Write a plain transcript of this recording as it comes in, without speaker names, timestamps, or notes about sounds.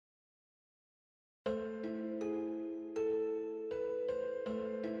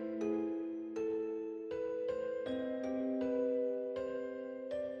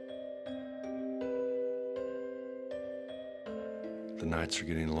nights are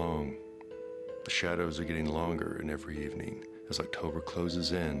getting long. The shadows are getting longer in every evening. As October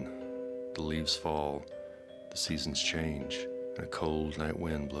closes in, the leaves fall, the seasons change, and a cold night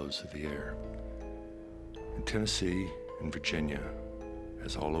wind blows through the air. In Tennessee and Virginia,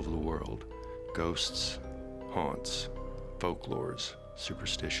 as all over the world, ghosts, haunts, folklores,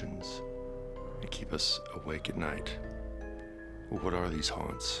 superstitions, they keep us awake at night. Well, what are these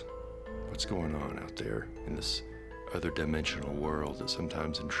haunts? What's going on out there in this other dimensional world that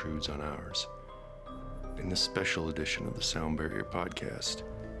sometimes intrudes on ours? In this special edition of the Sound Bearier podcast,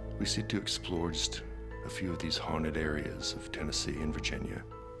 we seek to explore just a few of these haunted areas of Tennessee and Virginia.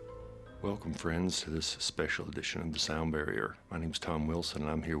 Welcome, friends, to this special edition of the Sound Bearier. My name's Tom Wilson,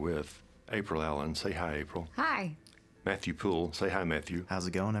 and I'm here with April Allen. Say hi, April. Hi. Matthew Poole. Say hi, Matthew. How's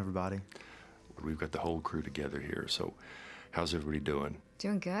it going, everybody? We've got the whole crew together here, so how's everybody doing?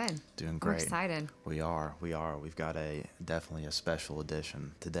 Doing good. Doing great. We're excited. We are. We've got definitely a special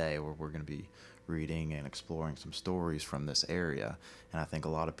edition today where we're going to be reading and exploring some stories from this area, and I think a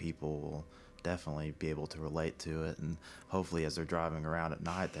lot of people will definitely be able to relate to it, and hopefully as they're driving around at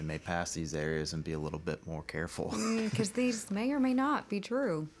night they may pass these areas and be a little bit more careful. Because these may or may not be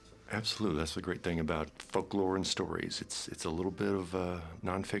true. Absolutely. That's the great thing about folklore and stories. It's a little bit of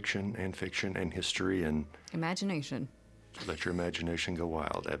nonfiction and fiction and history and Imagination. Let your imagination go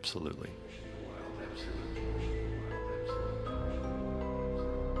wild. Absolutely.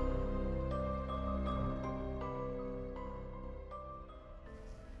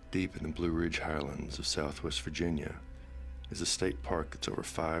 Deep in the Blue Ridge Highlands of Southwest Virginia is a state park that's over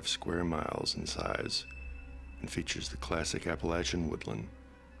 5 square miles in size and features the classic Appalachian woodland.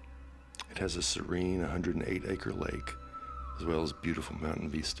 It has a serene 108-acre lake, as well as beautiful mountain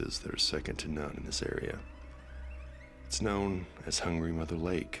vistas that are second to none in this area. It's known as Hungry Mother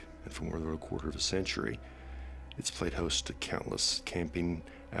Lake, and for more than a quarter of a century, it's played host to countless camping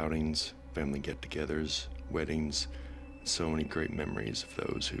outings, family get-togethers, weddings, and so many great memories of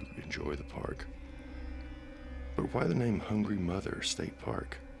those who enjoy the park. But why the name Hungry Mother State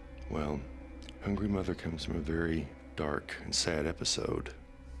Park? Well, Hungry Mother comes from a very dark and sad episode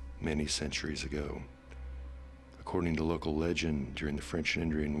many centuries ago. According to local legend, during the French and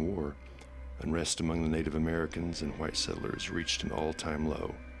Indian War, unrest among the Native Americans and white settlers reached an all-time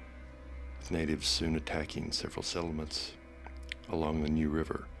low, with natives soon attacking several settlements along the New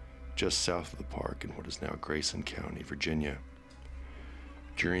River, just south of the park in what is now Grayson County, Virginia.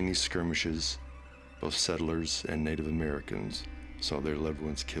 During these skirmishes, both settlers and Native Americans saw their loved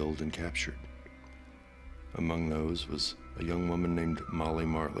ones killed and captured. Among those was a young woman named Molly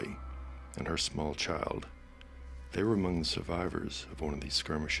Marley and her small child. They were among the survivors of one of these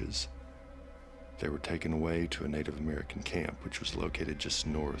skirmishes. They were taken away to a Native American camp, which was located just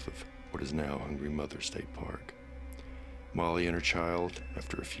north of what is now Hungry Mother State Park. Molly and her child,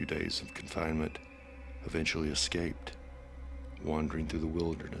 after a few days of confinement, eventually escaped, wandering through the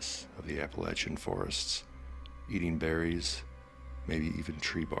wilderness of the Appalachian forests, eating berries, maybe even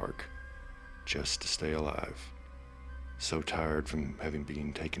tree bark, just to stay alive. So tired from having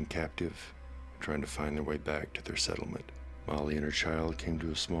been taken captive and trying to find their way back to their settlement, Molly and her child came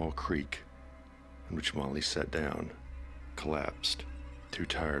to a small creek in which Molly sat down, collapsed, too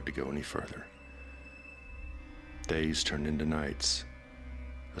tired to go any further. Days turned into nights.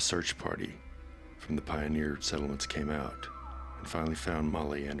 A search party from the pioneer settlements came out and finally found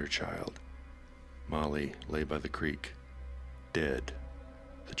Molly and her child. Molly lay by the creek, dead,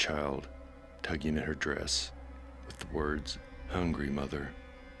 the child tugging at her dress with the words, "Hungry mother,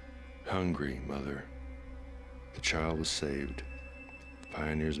 hungry mother." The child was saved. The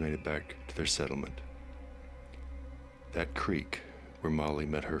pioneers made it back to their settlement. That creek where Molly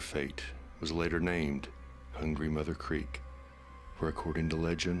met her fate was later named Hungry Mother Creek, where, according to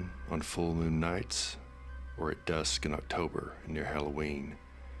legend, on full moon nights or at dusk in October and near Halloween,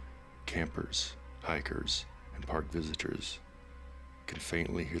 campers, hikers, and park visitors can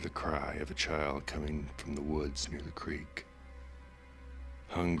faintly hear the cry of a child coming from the woods near the creek.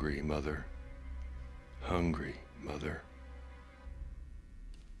 Hungry mother, hungry mother.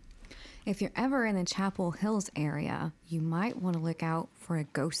 If you're ever in the Chapel Hills area, you might want to look out for a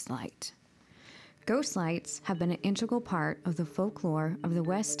ghost light. Ghost lights have been an integral part of the folklore of the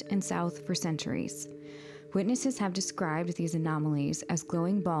West and South for centuries. Witnesses have described these anomalies as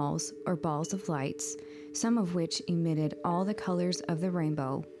glowing balls or balls of lights, some of which emitted all the colors of the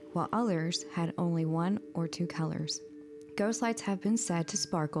rainbow, while others had only 1 or 2 colors. Ghost lights have been said to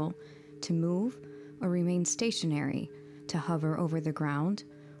sparkle, to move or remain stationary, to hover over the ground,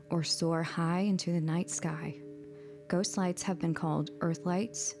 or soar high into the night sky. Ghost lights have been called earth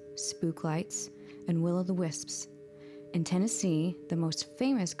lights, spook lights, and will-o'-the-wisps. In Tennessee, the most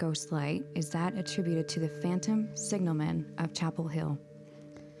famous ghost light is that attributed to the Phantom Signalman of Chapel Hill.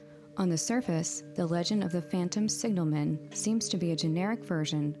 On the surface, the legend of the Phantom Signalman seems to be a generic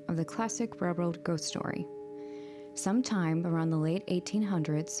version of the classic railroad ghost story. Sometime around the late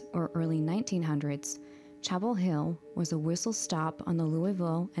 1800s or early 1900s, Chapel Hill was a whistle stop on the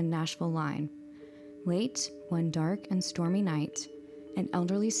Louisville and Nashville line. Late one dark and stormy night, an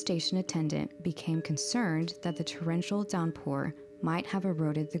elderly station attendant became concerned that the torrential downpour might have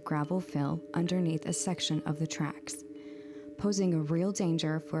eroded the gravel fill underneath a section of the tracks, posing a real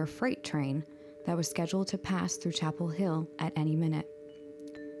danger for a freight train that was scheduled to pass through Chapel Hill at any minute.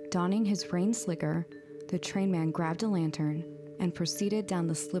 Donning his rain slicker, the trainman grabbed a lantern and proceeded down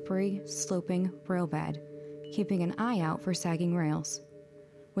the slippery, sloping railbed, keeping an eye out for sagging rails.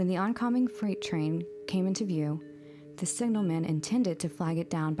 When the oncoming freight train came into view, the signalman intended to flag it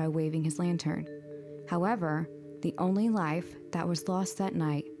down by waving his lantern. However, the only life that was lost that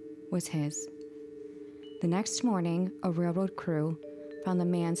night was his. The next morning, a railroad crew found the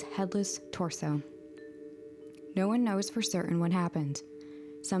man's headless torso. No one knows for certain what happened.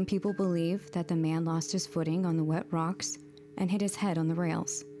 Some people believe that the man lost his footing on the wet rocks and hit his head on the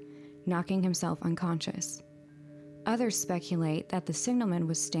rails, knocking himself unconscious. Others speculate that the signalman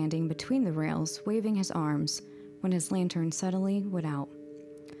was standing between the rails, waving his arms, when his lantern suddenly went out.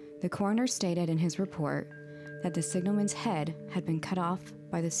 The coroner stated in his report that the signalman's head had been cut off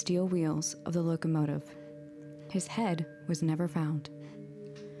by the steel wheels of the locomotive. His head was never found.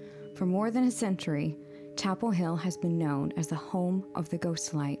 For more than a century, Chapel Hill has been known as the home of the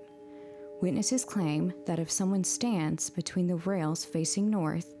ghost light. Witnesses claim that if someone stands between the rails facing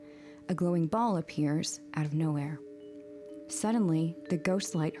north, a glowing ball appears out of nowhere. Suddenly, the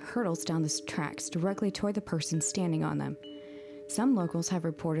ghost light hurtles down the tracks directly toward the person standing on them. Some locals have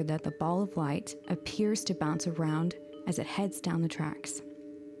reported that the ball of light appears to bounce around as it heads down the tracks.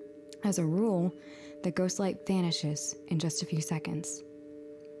 As a rule, the ghost light vanishes in just a few seconds.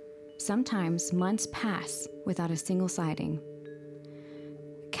 Sometimes months pass without a single sighting.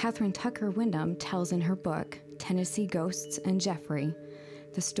 Catherine Tucker Wyndham tells in her book, Tennessee Ghosts and Jeffrey,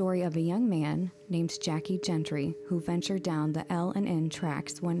 the story of a young man named Jackie Gentry who ventured down the L&N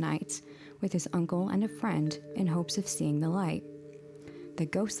tracks one night with his uncle and a friend in hopes of seeing the light. The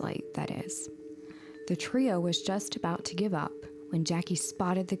ghost light, that is. The trio was just about to give up when Jackie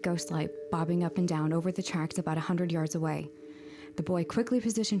spotted the ghost light bobbing up and down over the tracks about 100 yards away. The boy quickly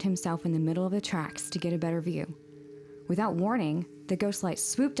positioned himself in the middle of the tracks to get a better view. Without warning, the ghost light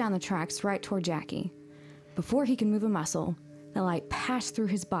swooped down the tracks right toward Jackie. Before he could move a muscle, the light passed through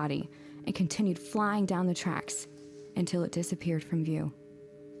his body and continued flying down the tracks until it disappeared from view.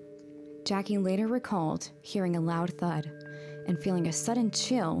 Jackie later recalled hearing a loud thud and feeling a sudden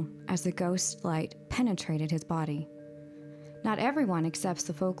chill as the ghost light penetrated his body. Not everyone accepts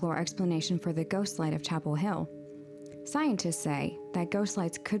the folklore explanation for the ghost light of Chapel Hill. Scientists say that ghost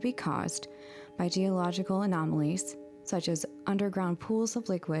lights could be caused by geological anomalies such as underground pools of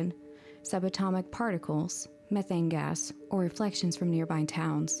liquid, subatomic particles, methane gas, or reflections from nearby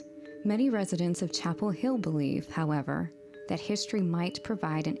towns. Many residents of Chapel Hill believe, however, that history might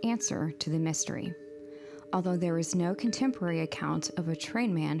provide an answer to the mystery. Although there is no contemporary account of a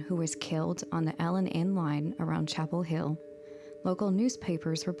trainman who was killed on the L&N line around Chapel Hill, local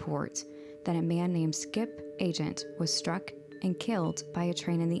newspapers report that a man named Skip Agent was struck and killed by a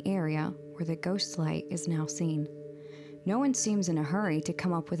train in the area where the ghost light is now seen. No one seems in a hurry to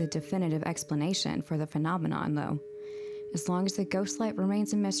come up with a definitive explanation for the phenomenon, though. As long as the ghost light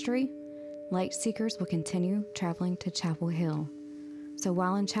remains a mystery, light seekers will continue traveling to Chapel Hill. So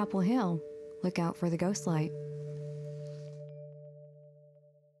while in Chapel Hill, look out for the ghost light.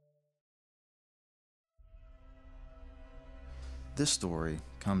 This story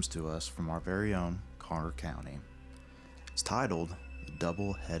comes to us from our very own Carter County. It's titled The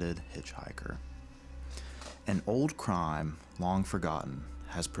Double-Headed Hitchhiker. An old crime, long forgotten,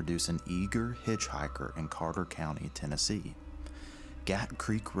 has produced an eager hitchhiker in Carter County, Tennessee. Gap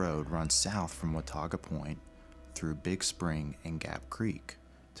Creek Road runs south from Watauga Point through Big Spring and Gap Creek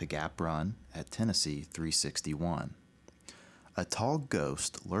to Gap Run at Tennessee 361. A tall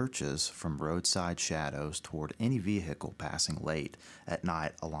ghost lurches from roadside shadows toward any vehicle passing late at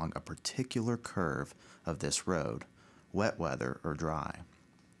night along a particular curve of this road, wet weather or dry.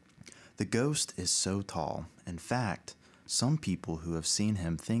 The ghost is so tall, in fact, some people who have seen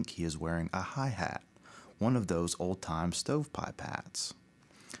him think he is wearing a high hat, one of those old-time stovepipe hats.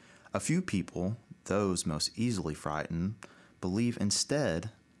 A few people, those most easily frightened, believe instead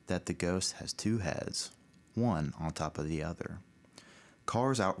that the ghost has two heads, one on top of the other.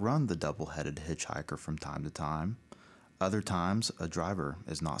 Cars outrun the double-headed hitchhiker from time to time. Other times, a driver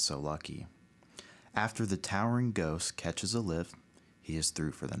is not so lucky. After the towering ghost catches a lift, he is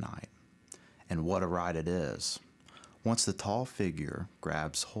through for the night. And what a ride it is. Once the tall figure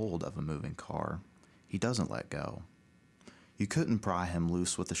grabs hold of a moving car, he doesn't let go. You couldn't pry him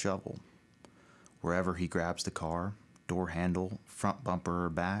loose with a shovel. Wherever he grabs the car, door handle, front bumper, or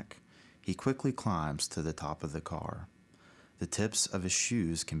back, he quickly climbs to the top of the car. The tips of his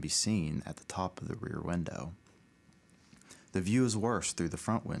shoes can be seen at the top of the rear window. The view is worse through the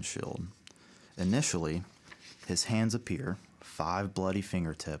front windshield. Initially, his hands appear, 5 bloody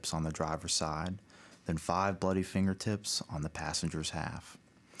fingertips on the driver's side, then 5 bloody fingertips on the passenger's half.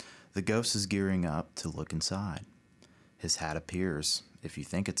 The ghost is gearing up to look inside. His hat appears, if you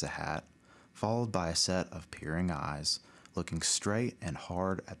think it's a hat, followed by a set of peering eyes, looking straight and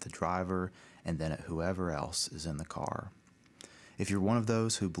hard at the driver and then at whoever else is in the car. If you're one of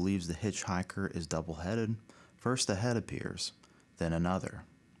those who believes the hitchhiker is double-headed, first a head appears, then another.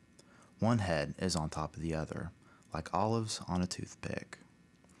 One head is on top of the other, like olives on a toothpick.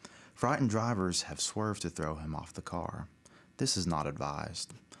 Frightened drivers have swerved to throw him off the car. This is not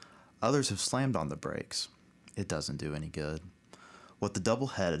advised. Others have slammed on the brakes. It doesn't do any good. What the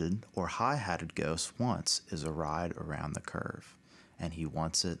double-headed or high-hatted ghost wants is a ride around the curve, and he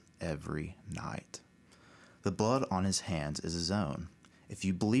wants it every night. The blood on his hands is his own. If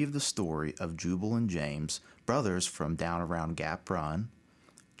you believe the story of Jubal and James, brothers from down around Gap Run,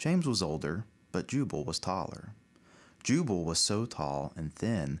 James was older, but Jubal was taller. Jubal was so tall and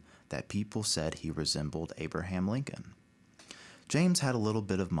thin that people said he resembled Abraham Lincoln. James had a little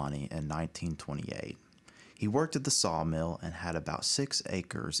bit of money in 1928. He worked at the sawmill and had about 6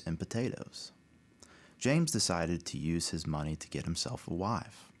 acres in potatoes. James decided to use his money to get himself a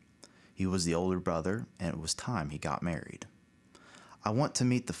wife. He was the older brother, and it was time he got married. "I want to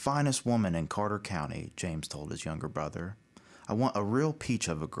meet the finest woman in Carter County," James told his younger brother. "I want a real peach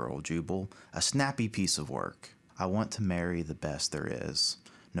of a girl, Jubal, a snappy piece of work. I want to marry the best there is.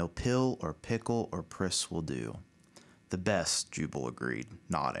 No pill or pickle or priss will do." "The best," Jubal agreed,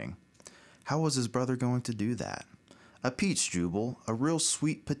 nodding. How was his brother going to do that? "A peach, Jubal, a real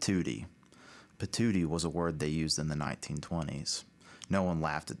sweet patootie." Patootie was a word they used in the 1920s. No one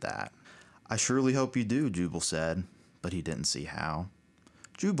laughed at that. "I surely hope you do," Jubal said, but he didn't see how.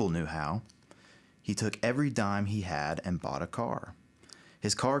 Jubal knew how. He took every dime he had and bought a car.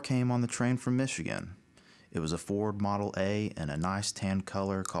 His car came on the train from Michigan. It was a Ford Model A in a nice tan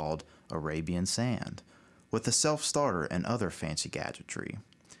color called Arabian Sand, with a self-starter and other fancy gadgetry.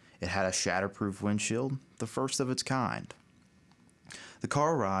 It had a shatterproof windshield, the first of its kind. The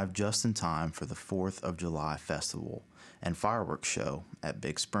car arrived just in time for the 4th of July festival and fireworks show at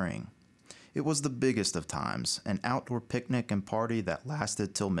Big Spring. It was the biggest of times, an outdoor picnic and party that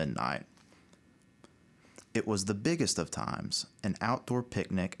lasted till midnight. It was the biggest of times, an outdoor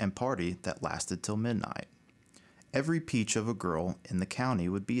picnic and party that lasted till midnight. Every peach of a girl in the county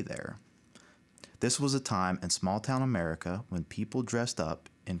would be there. This was a time in small-town America when people dressed up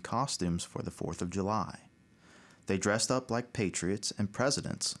in costumes for the 4th of July. They dressed up like patriots and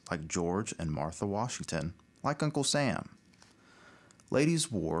presidents like George and Martha Washington, like Uncle Sam.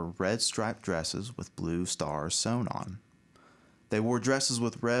 Ladies wore red striped dresses with blue stars sewn on. They wore dresses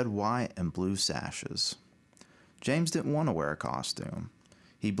with red, white, and blue sashes. James didn't want to wear a costume.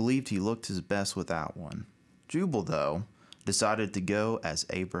 He believed he looked his best without one. Jubal, though, decided to go as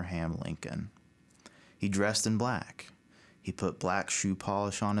Abraham Lincoln. He dressed in black. He put black shoe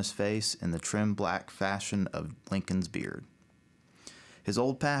polish on his face in the trim black fashion of Lincoln's beard. His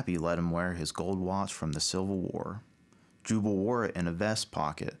old pappy let him wear his gold watch from the Civil War. Jubal wore it in a vest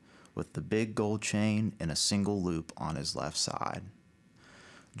pocket with the big gold chain in a single loop on his left side.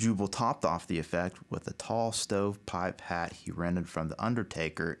 Jubal topped off the effect with a tall stovepipe hat he rented from the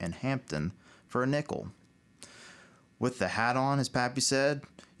undertaker in Hampton for a nickel. "With the hat on," his pappy said,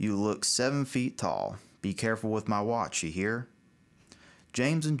 "you look 7 feet tall. Be careful with my watch, you hear?"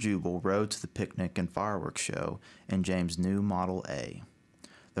 James and Jubal rode to the picnic and fireworks show in James' new Model A.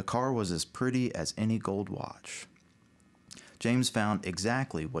 The car was as pretty as any gold watch. James found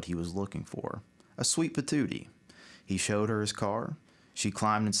exactly what he was looking for, a sweet patootie. He showed her his car. She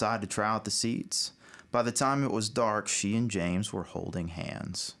climbed inside to try out the seats. By the time it was dark, she and James were holding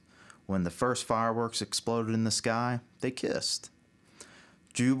hands. When the first fireworks exploded in the sky, they kissed.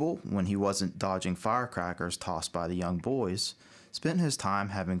 Jubal, when he wasn't dodging firecrackers tossed by the young boys, spent his time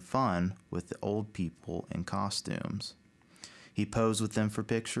having fun with the old people in costumes. He posed with them for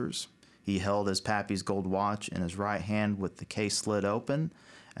pictures. He held his pappy's gold watch in his right hand with the case slit open,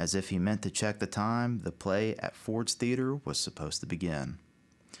 as if he meant to check the time the play at Ford's Theater was supposed to begin.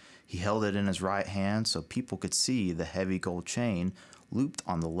 He held it in his right hand so people could see the heavy gold chain looped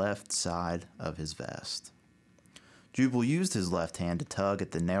on the left side of his vest. Jubal used his left hand to tug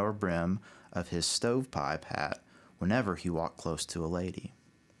at the narrow brim of his stovepipe hat whenever he walked close to a lady.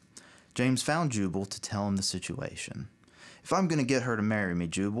 James found Jubal to tell him the situation. "If I'm going to get her to marry me,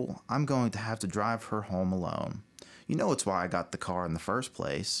 Jubal, I'm going to have to drive her home alone. You know it's why I got the car in the first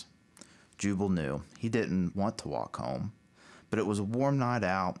place." Jubal knew he didn't want to walk home, but it was a warm night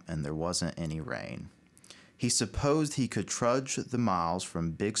out and there wasn't any rain. He supposed he could trudge the miles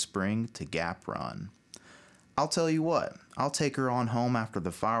from Big Spring to Gap Run. "I'll tell you what, I'll take her on home after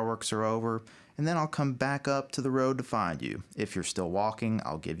the fireworks are over, and then I'll come back up to the road to find you. If you're still walking,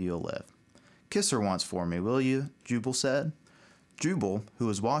 I'll give you a lift. Kiss her once for me, will you?" Jubal said. Jubal, who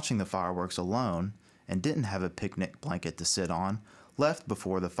was watching the fireworks alone and didn't have a picnic blanket to sit on, left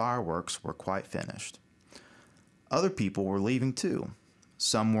before the fireworks were quite finished. Other people were leaving too.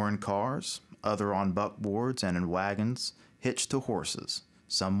 Some were in cars, other on buckboards and in wagons hitched to horses.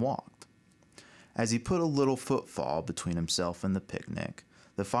 Some walked. As he put a little footfall between himself and the picnic,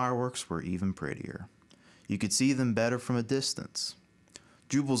 the fireworks were even prettier. You could see them better from a distance.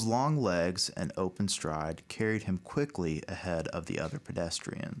 Jubal's long legs and open stride carried him quickly ahead of the other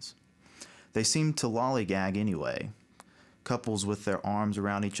pedestrians. They seemed to lollygag anyway. Couples with their arms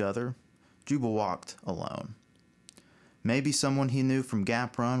around each other. Jubal walked alone. Maybe someone he knew from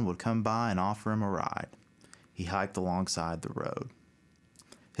Gap Run would come by and offer him a ride. He hiked alongside the road.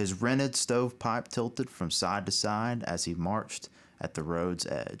 His rented stovepipe tilted from side to side as he marched at the road's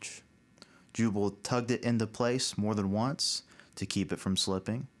edge. Jubal tugged it into place more than once to keep it from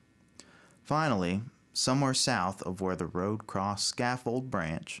slipping. Finally, somewhere south of where the road crossed Scaffold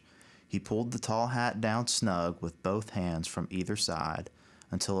Branch, he pulled the tall hat down snug with both hands from either side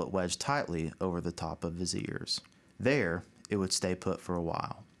until it wedged tightly over the top of his ears. There, it would stay put for a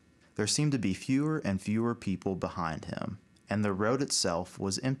while. There seemed to be fewer and fewer people behind him, and the road itself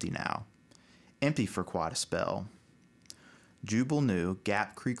was empty now. Empty for quite a spell. Jubal knew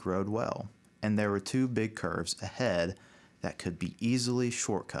Gap Creek Road well, and there were two big curves ahead that could be easily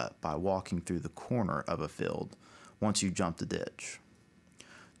shortcut by walking through the corner of a field once you jumped a ditch.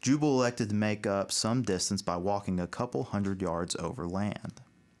 Jubal elected to make up some distance by walking a couple 100 yards over land.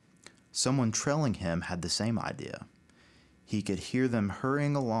 Someone trailing him had the same idea. He could hear them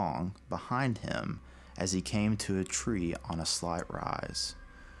hurrying along behind him as he came to a tree on a slight rise.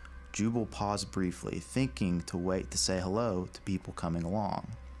 Jubal paused briefly, thinking to wait to say hello to people coming along.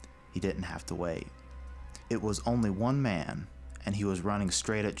 He didn't have to wait. It was only one man, and he was running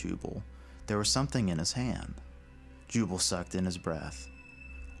straight at Jubal. There was something in his hand. Jubal sucked in his breath.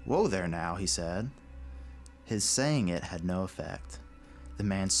 "Whoa there now," he said. His saying it had no effect. The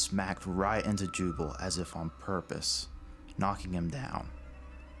man smacked right into Jubal as if on purpose, knocking him down.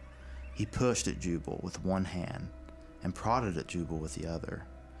 He pushed at Jubal with one hand and prodded at Jubal with the other.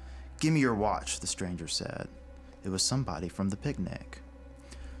 "Give me your watch," the stranger said. It was somebody from the picnic.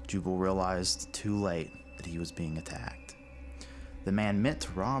 Jubal realized too late that he was being attacked. The man meant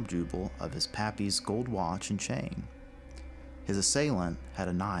to rob Jubal of his pappy's gold watch and chain. His assailant had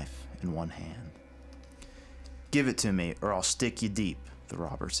a knife in one hand. "Give it to me, or I'll stick you deep," the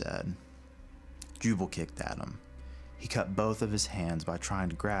robber said. Jubal kicked at him. He cut both of his hands by trying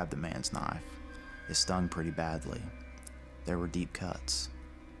to grab the man's knife. It stung pretty badly. There were deep cuts.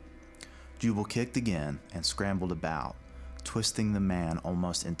 Jubal kicked again and scrambled about, twisting the man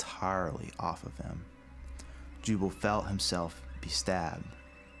almost entirely off of him. Jubal felt himself be stabbed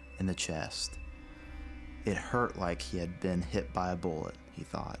in the chest. It hurt like he had been hit by a bullet, he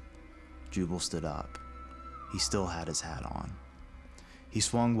thought. Jubal stood up. He still had his hat on. He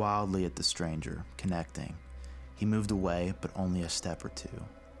swung wildly at the stranger, connecting. He moved away, but only a step or two.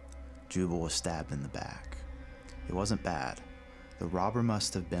 Jubal was stabbed in the back. It wasn't bad. The robber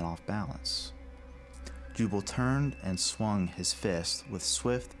must have been off balance. Jubal turned and swung his fist with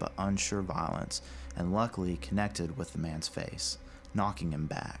swift but unsure violence, and luckily connected with the man's face, knocking him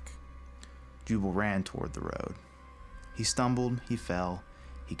back. Jubal ran toward the road. He stumbled, he fell,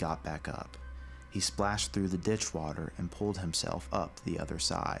 he got back up. He splashed through the ditch water and pulled himself up the other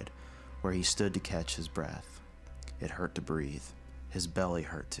side, where he stood to catch his breath. It hurt to breathe. His belly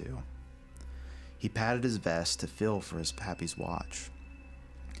hurt too. He patted his vest to feel for his pappy's watch.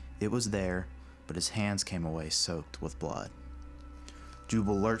 It was there, but his hands came away soaked with blood.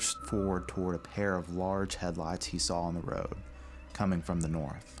 Jubal lurched forward toward a pair of large headlights he saw on the road, coming from the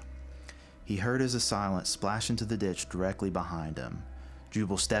north. He heard his assailant splash into the ditch directly behind him.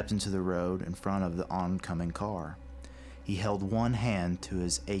 Jubal stepped into the road in front of the oncoming car. He held one hand to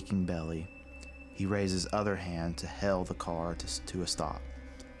his aching belly. He raised his other hand to hail the car to a stop.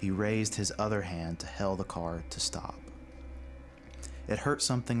 He raised his other hand to hail the car to stop. It hurt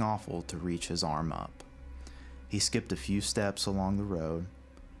something awful to reach his arm up. He skipped a few steps along the road,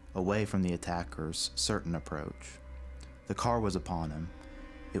 away from the attacker's certain approach. The car was upon him.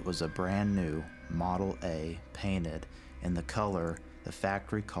 It was a brand new Model A, painted in the color the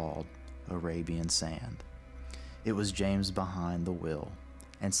factory called Arabian sand. It was James behind the wheel,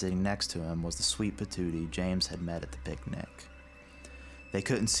 and sitting next to him was the sweet patootie James had met at the picnic. They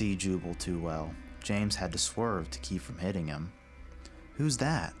couldn't see Jubal too well. James had to swerve to keep from hitting him. "Who's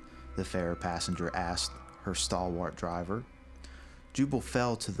that?" the fair passenger asked her stalwart driver. Jubal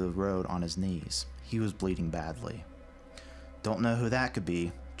fell to the road on his knees. He was bleeding badly. "Don't know who that could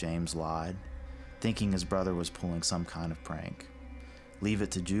be," James lied, thinking his brother was pulling some kind of prank. Leave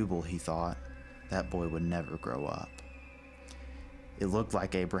it to Jubal, he thought. That boy would never grow up. "It looked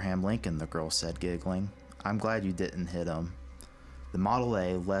like Abraham Lincoln," the girl said, giggling. "I'm glad you didn't hit him." The Model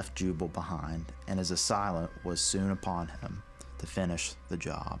A left Jubal behind, and his assailant was soon upon him to finish the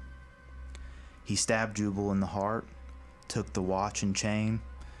job. He stabbed Jubal in the heart, took the watch and chain,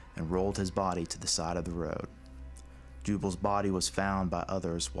 and rolled his body to the side of the road. Jubal's body was found by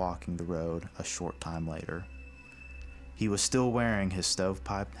others walking the road a short time later. He was still wearing his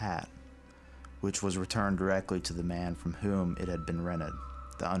stovepipe hat, which was returned directly to the man from whom it had been rented,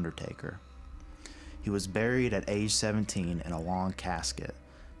 the undertaker. He was buried at age 17 in a long casket,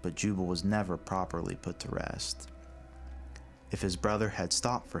 but Jubal was never properly put to rest. If his brother had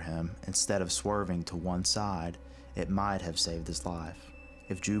stopped for him instead of swerving to one side, it might have saved his life.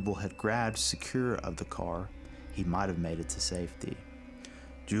 If Jubal had grabbed secure of the car, he might have made it to safety.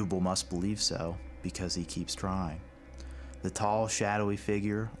 Jubal must believe so, because he keeps trying. The tall, shadowy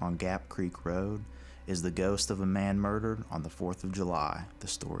figure on Gap Creek Road is the ghost of a man murdered on the 4th of July, the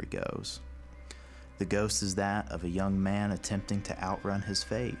story goes. The ghost is that of a young man attempting to outrun his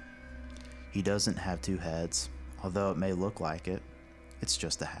fate. He doesn't have two heads, although it may look like it. It's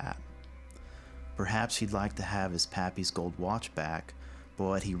just a hat. Perhaps he'd like to have his pappy's gold watch back, but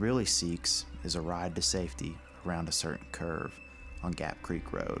what he really seeks is a ride to safety around a certain curve on Gap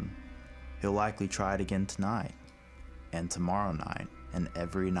Creek Road. He'll likely try it again tonight, and tomorrow night, and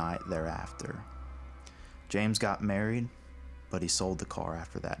every night thereafter. James got married, but he sold the car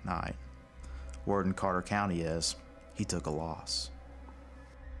after that night. Word in Carter County is, he took a loss.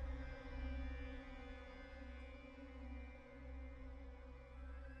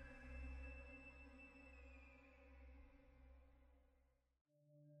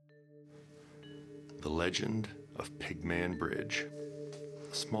 The Legend of Pigman Bridge.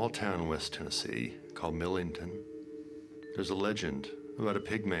 A small town in West Tennessee called Millington. There's a legend about a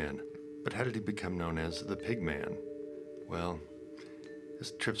pigman, but how did he become known as the Pigman? Well,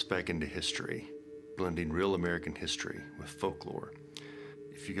 this trips back into history, blending real American history with folklore.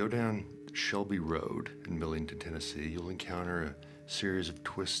 If you go down Shelby Road in Millington, Tennessee, you'll encounter a series of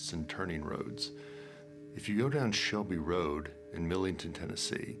twists and turning roads. If you go down Shelby Road in Millington,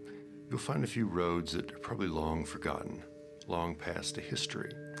 Tennessee, you'll find a few roads that are probably long forgotten, long past a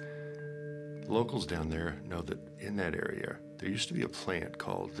history. Locals down there know that in that area, there used to be a plant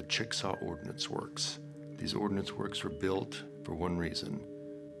called the Chickasaw Ordnance Works. These ordnance works were built for one reason,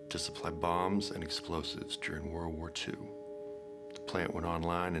 to supply bombs and explosives during World War II. The plant went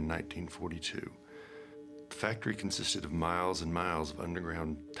online in 1942. The factory consisted of miles and miles of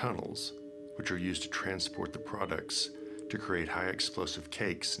underground tunnels, which are used to transport the products to create high explosive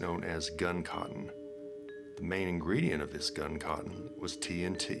cakes known as gun cotton. The main ingredient of this gun cotton was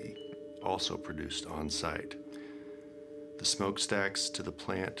TNT, also produced on site. The smokestacks to the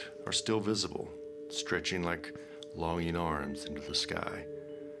plant are still visible, stretching like longing arms into the sky.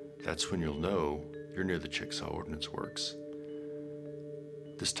 That's when you'll know you're near the Chickasaw Ordnance Works.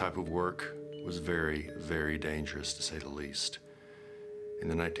 This type of work was very, very dangerous, to say the least. In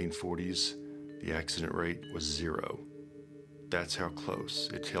the 1940s, the accident rate was 0. That's how close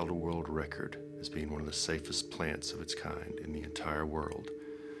it held a world record as being one of the safest plants of its kind in the entire world.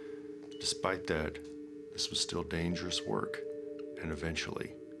 Despite that, this was still dangerous work, and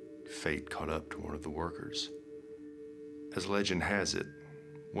eventually, fate caught up to one of the workers. As legend has it,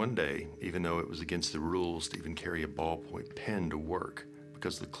 one day, even though it was against the rules to even carry a ballpoint pen to work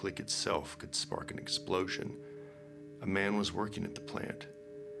because the click itself could spark an explosion, a man was working at the plant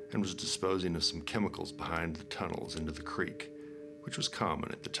and was disposing of some chemicals behind the tunnels into the creek, which was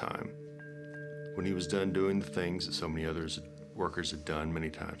common at the time. When he was done doing the things that so many workers had done many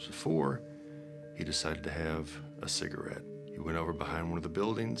times before, he decided to have a cigarette. He went over behind one of the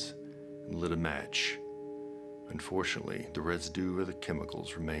buildings and lit a match. Unfortunately, the residue of the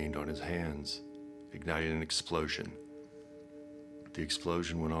chemicals remained on his hands, igniting an explosion. but the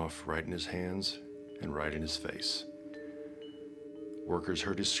explosion went off right in his hands and right in his face. Workers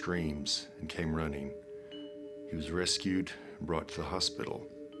heard his screams and came running. He was rescued and brought to the hospital.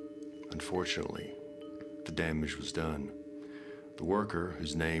 Unfortunately, the damage was done. The worker,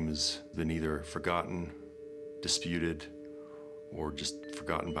 whose name has been either forgotten, disputed, or just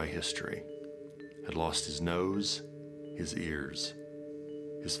forgotten by history, had lost his nose, his ears,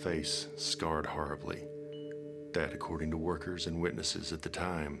 his face scarred horribly. That, according to workers and witnesses at the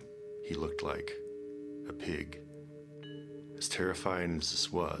time, he looked like a pig. As terrifying as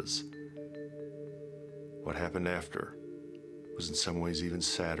this was, what happened after was in some ways even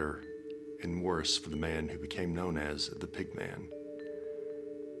sadder and worse for the man who became known as the Pig Man.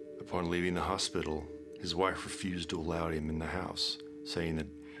 Upon leaving the hospital, his wife refused to allow him in the house, saying that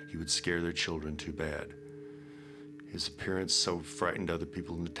he would scare their children too bad. His appearance so frightened other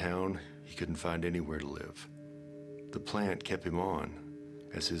people in the town, he couldn't find anywhere to live. The plant kept him on,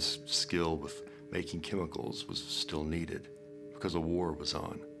 as his skill with making chemicals was still needed, because a war was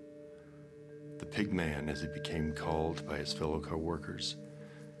on. The Pig Man, as he became called by his fellow co-workers,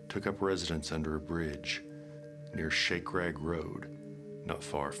 took up residence under a bridge near Shake Rag Road, not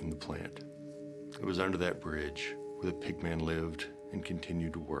far from the plant. It was under that bridge where the Pig Man lived and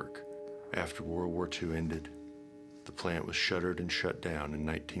continued to work. After World War II ended, the plant was shuttered and shut down in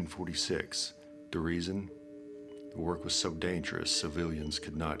 1946. The reason? The work was so dangerous, civilians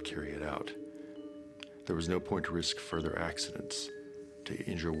could not carry it out. There was no point to risk further accidents, to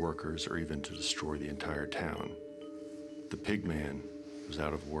injure workers, or even to destroy the entire town. The Pig Man was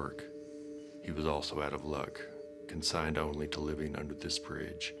out of work. He was also out of luck, consigned only to living under this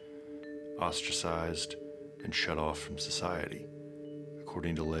bridge, ostracized and shut off from society.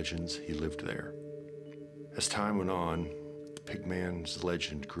 According to legends, he lived there. As time went on, the Pig Man's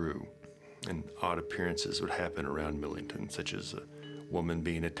legend grew, and odd appearances would happen around Millington, such as a woman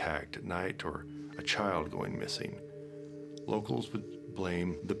being attacked at night or a child going missing. Locals would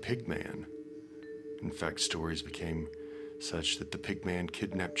blame the Pig Man. In fact, stories became such that the Pig Man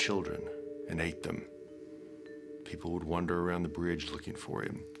kidnapped children and ate them. People would wander around the bridge looking for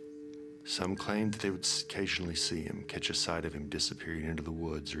him. Some claimed that they would occasionally see him, catch a sight of him disappearing into the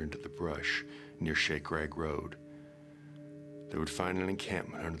woods or into the brush near Shake Rag Road. They would find an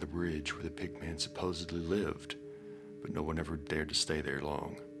encampment under the bridge where the Pig Man supposedly lived, but no one ever dared to stay there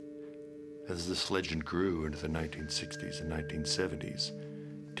long. As this legend grew into the 1960s and 1970s,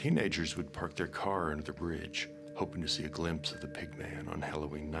 teenagers would park their car under the bridge, hoping to see a glimpse of the Pig Man on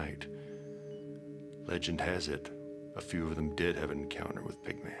Halloween night. Legend has it, a few of them did have an encounter with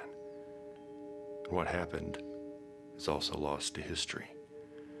Pig Man. And what happened is also lost to history.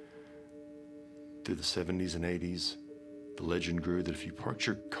 Through the 70s and 80s, the legend grew that if you parked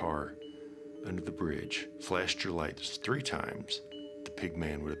your car under the bridge, flashed your lights 3 times, the Pig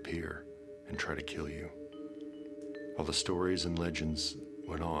Man would appear and try to kill you. While the stories and legends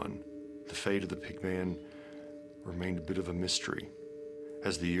went on, the fate of the Pig Man remained a bit of a mystery.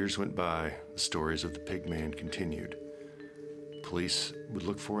 As the years went by, the stories of the Pig Man continued. Police would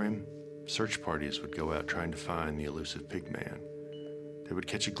look for him. Search parties would go out trying to find the elusive Pig Man. They would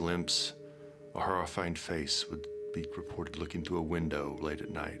catch a glimpse. A horrifying face would be reported looking through a window late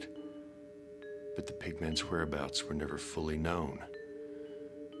at night. But the Pig Man's whereabouts were never fully known.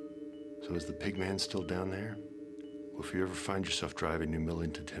 So is the Pig Man still down there? Well, if you ever find yourself driving near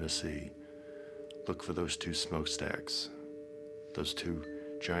Millington, Tennessee, look for those 2 smokestacks, those 2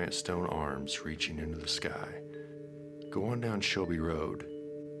 giant stone arms reaching into the sky. Go on down Shelby Road,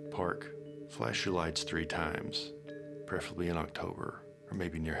 park, flash your lights 3 times, preferably in October or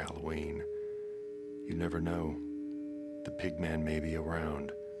maybe near Halloween. You never know. The Pig Man may be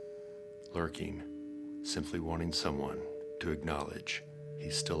around, lurking, simply wanting someone to acknowledge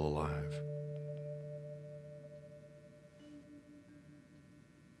he's still alive.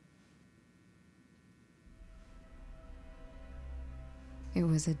 It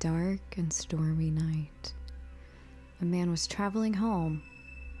was a dark and stormy night. A man was traveling home,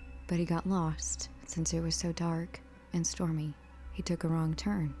 but he got lost since it was so dark and stormy. He took a wrong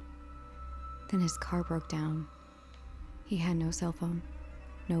turn. Then his car broke down. He had no cell phone,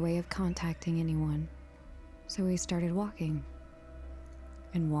 no way of contacting anyone. So he started walking,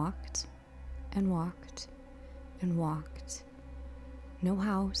 and walked, and walked, and walked. No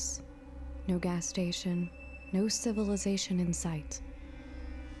house, no gas station, no civilization in sight.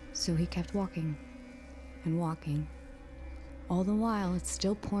 So he kept walking, and walking. All the while, it's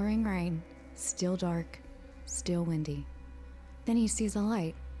still pouring rain, still dark, still windy. Then he sees a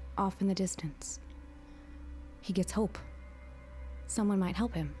light off in the distance. He gets hope. Someone might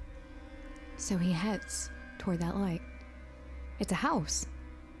help him. So he heads toward that light. It's a house.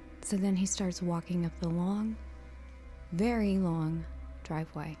 So then he starts walking up the long, very long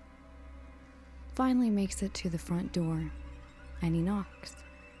driveway. Finally makes it to the front door, and he knocks.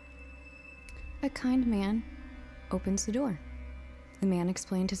 A kind man opens the door. The man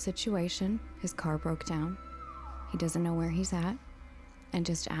explained his situation. His car broke down. He doesn't know where he's at, and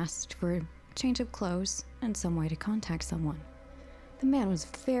just asked for a change of clothes and some way to contact someone. The man was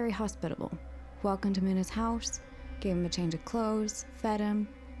very hospitable, welcomed him in his house, gave him a change of clothes, fed him,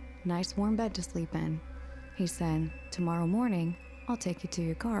 nice warm bed to sleep in. He said, tomorrow morning, I'll take you to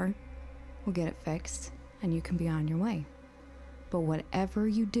your car, we'll get it fixed, and you can be on your way. But whatever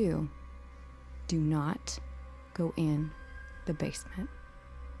you do not go in the basement.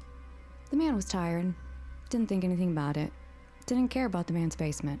 The man was tired, didn't think anything about it, didn't care about the man's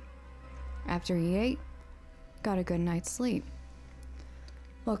basement. After he ate, got a good night's sleep.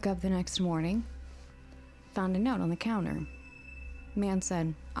 Woke up the next morning, found a note on the counter. Man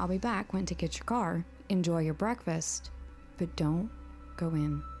said, I'll be back, went to get your car, enjoy your breakfast, but don't go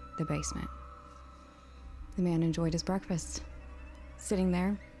in the basement. The man enjoyed his breakfast. Sitting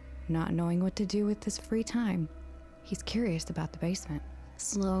there, not knowing what to do with his free time, he's curious about the basement.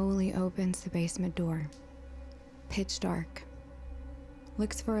 Slowly opens the basement door. Pitch dark.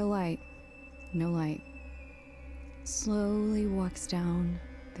 Looks for a light. No light. Slowly walks down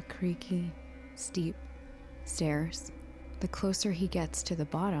the creaky, steep stairs. The closer he gets to the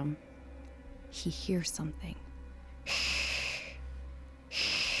bottom, he hears something.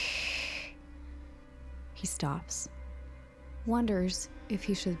 He stops. Wonders if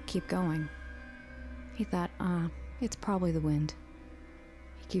he should keep going. He thought, it's probably the wind.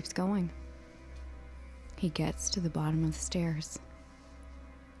 He keeps going. He gets to the bottom of the stairs.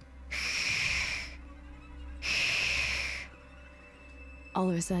 All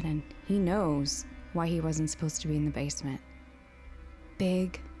of a sudden, he knows why he wasn't supposed to be in the basement.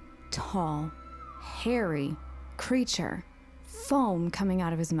 Big, tall, hairy creature, foam coming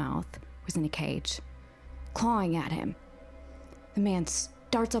out of his mouth, was in a cage, clawing at him. The man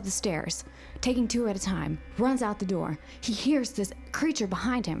starts up the stairs, taking two at a time, runs out the door. He hears this creature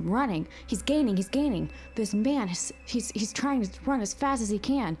behind him running. He's gaining. This man, he's trying to run as fast as he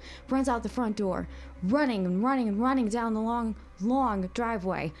can, runs out the front door, running down the long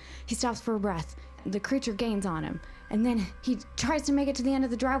driveway. He stops for a breath. The creature gains on him, and then he tries to make it to the end of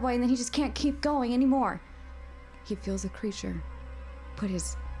the driveway, and then he just can't keep going anymore. He feels the creature put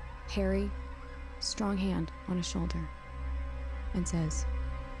his hairy, strong hand on his shoulder and says,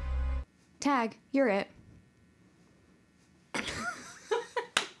 Tag, you're it.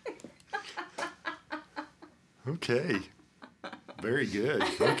 Okay. Very good.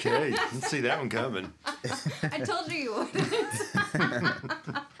 Okay. Didn't see that one coming. I told you wouldn't.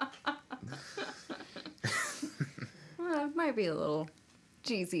 Well, it might be a little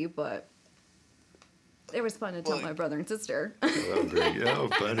cheesy, but it was fun to tell my brother and sister. Oh, there you go,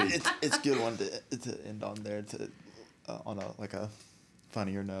 buddy. It's a good one to end on there on a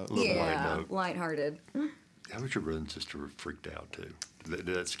funnier note. Yeah, lighthearted. How about your brother and sister were freaked out too? Did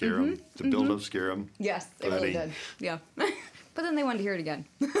that scare them? Did the build-up scare them? Yes, it really did. Yeah. But then they wanted to hear it again.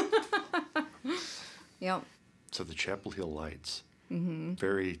 Yep. So the Chapel Hill lights. Mm-hmm.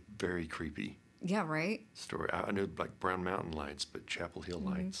 Very, very creepy. Yeah, right? Story. I knew like Brown Mountain lights, but Chapel Hill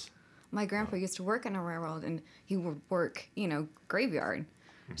lights. My grandpa used to work on a railroad, and he would work, graveyard.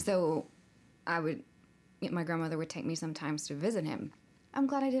 Mm-hmm. So my grandmother would take me sometimes to visit him. I'm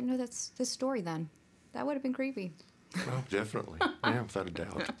glad I didn't know this story then. That would have been creepy. Oh, definitely. Yeah, without a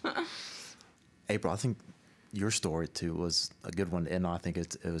doubt. April, I think your story, too, was a good one to end on. I think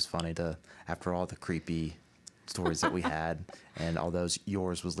it was funny after all the creepy stories that we had, and although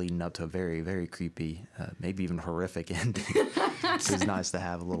yours was leading up to a very, very creepy, maybe even horrific ending, it was nice to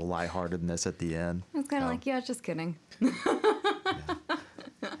have a little lightheartedness at the end. It's kind of like, just kidding. Yeah.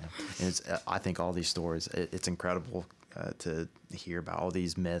 And I think all these stories, it's incredible to hear about all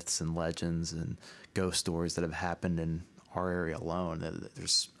these myths and legends and ghost stories that have happened in our area alone.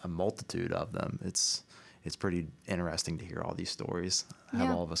 There's a multitude of them. It's pretty interesting to hear all these stories,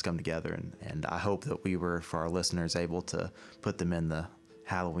 have all of us come together, and I hope that we were, for our listeners, able to put them in the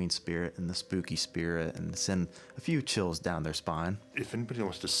Halloween spirit and the spooky spirit and send a few chills down their spine. If anybody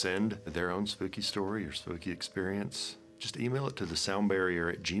wants to send their own spooky story or spooky experience, just email it to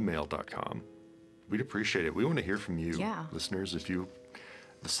thesoundbarrier@gmail.com. We'd appreciate it. We want to hear from you, listeners.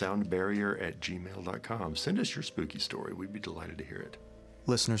 thesoundbarrier@gmail.com. Send us your spooky story. We'd be delighted to hear it.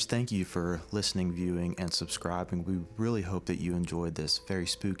 Listeners, thank you for listening, viewing, and subscribing. We really hope that you enjoyed this very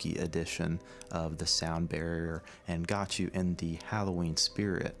spooky edition of The Sound Barrier and got you in the Halloween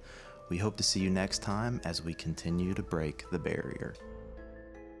spirit. We hope to see you next time as we continue to break the barrier.